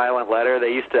had a silent letter,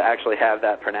 they used to actually have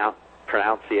that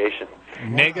pronunciation.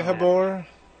 Negahabor?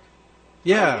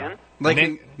 Yeah. Like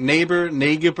neighbor,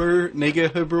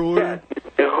 negahabor.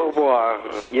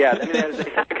 Yeah, I mean,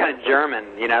 it sounded kind of German,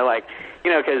 you know, like,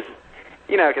 because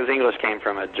English came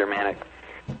from a Germanic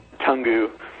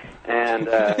tungu, and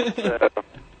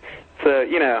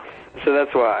so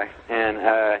that's why. And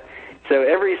so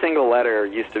every single letter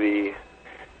used to be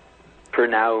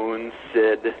pronounced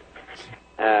at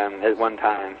one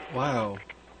time. Wow.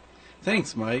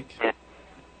 Thanks, Mike.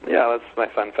 Yeah, that's my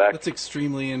fun fact. That's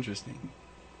extremely interesting.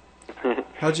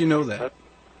 How'd you know that?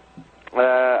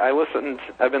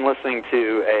 I've been listening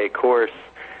to a course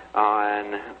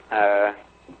on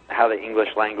how the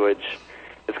English language,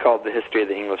 it's called The History of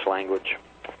the English Language.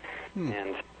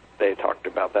 And they talked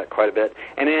about that quite a bit.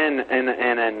 And in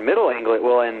Middle English,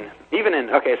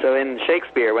 so in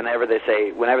Shakespeare, whenever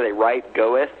they write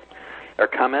goeth or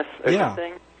cometh or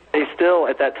something, they still,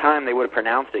 at that time, they would have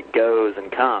pronounced it goes and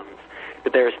comes.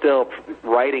 but they were still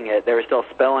writing it. They were still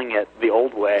spelling it the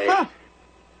old way. Huh.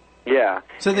 Yeah.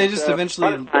 So they just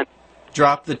eventually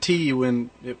dropped the T when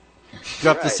it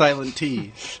dropped the silent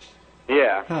T.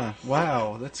 Yeah. Huh.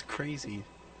 Wow, that's crazy.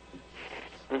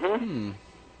 And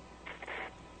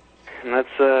that's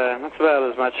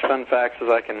about as much fun facts as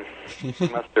I can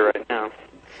muster right now.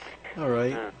 All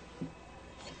right.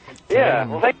 Yeah.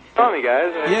 Well, thanks for calling me,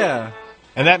 guys. Yeah.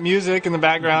 And that music in the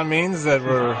background means that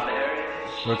we're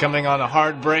coming on a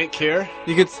hard break here.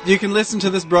 You can listen to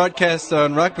this broadcast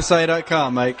on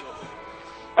rockmessiah.com, Mike.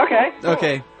 Okay. Cool.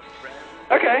 Okay.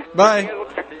 Okay. Bye.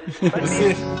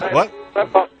 What?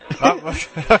 Oh,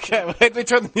 okay, wait, let me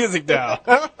turn the music down.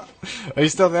 Are you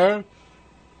still there?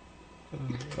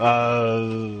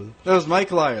 That was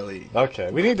Mike Lierly. Okay,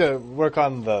 we need to work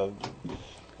on the.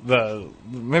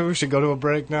 Maybe we should go to a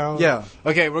break now. Yeah.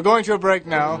 Okay, we're going to a break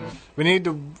now.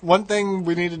 One thing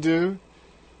we need to do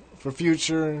for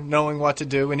future knowing what to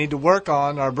do. We need to work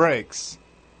on our breaks.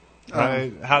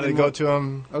 Right? How to go to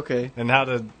them. Okay. And how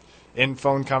to end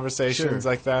phone conversations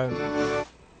Sure. like that.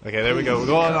 Okay, there we go. We're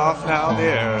going off now. The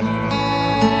air.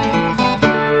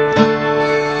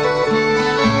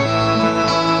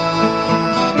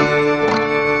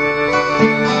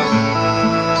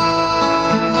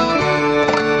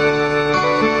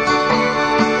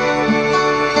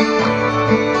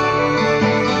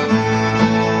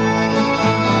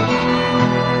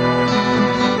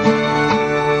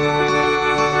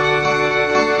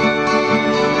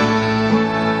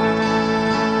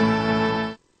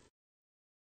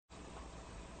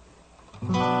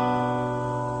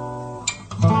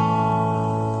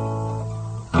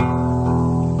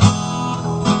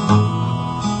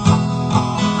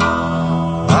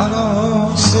 I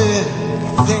don't sit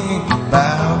and think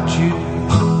about you,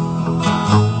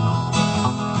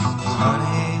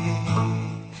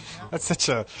 honey. That's such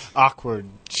a awkward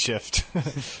shift.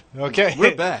 Okay.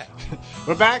 We're back.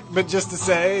 We're back, but just to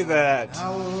say that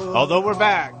although we're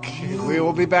back, we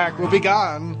will be back. We'll be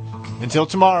gone until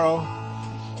tomorrow.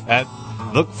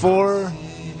 Look for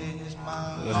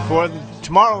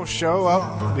tomorrow's show.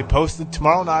 Will be posted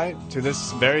tomorrow night to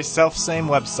this very self-same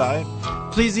website.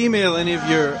 Please email any of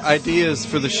your ideas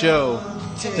for the show,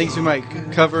 things we might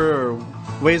cover or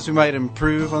ways we might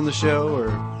improve on the show, or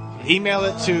Email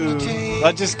it to.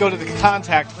 Just go to the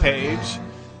contact page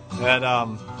at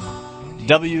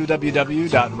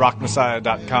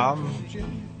www.rockmessiah.com.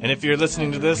 And if you're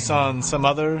listening to this on some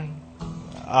other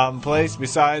place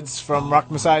besides from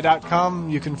rockmessiah.com,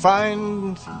 you can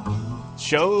find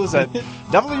shows at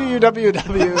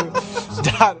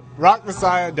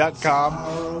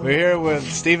www.rockmessiah.com. We're here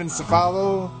with Stephen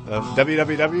Cefalo of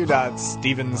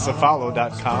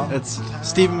www.stephenscefalo.com. that's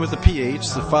Stephen with a PH,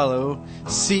 Cefalo,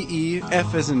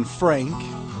 CEF as in Frank,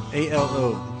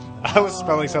 ALO. I was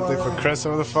spelling something for Chris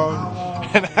over the phone,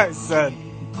 and I said,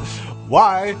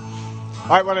 why?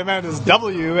 Alright, what I meant is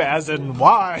W as in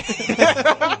Y.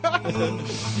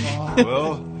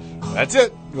 Well, that's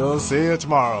it. We'll see you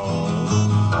tomorrow.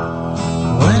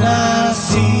 When I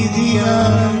see the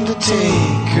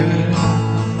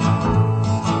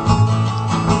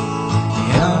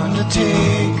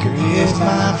Undertaker is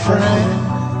my friend,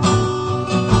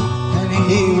 and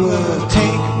he will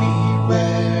take me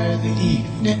where the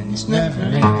evenings never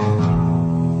end.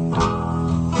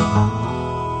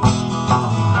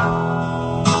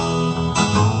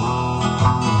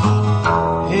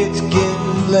 It's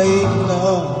getting late,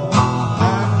 love.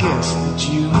 I guess that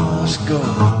you must go.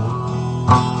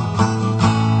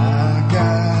 I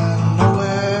got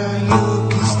nowhere you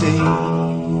can stay.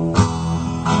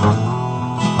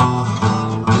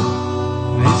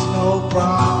 It's no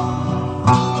problem.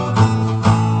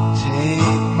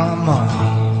 Take my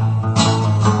money.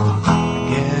 I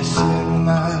guess it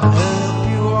might help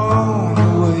you on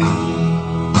your way.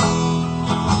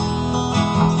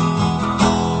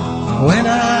 When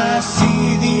I see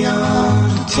the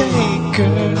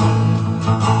Undertaker,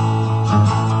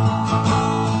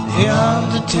 the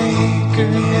Undertaker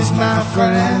is my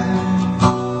friend,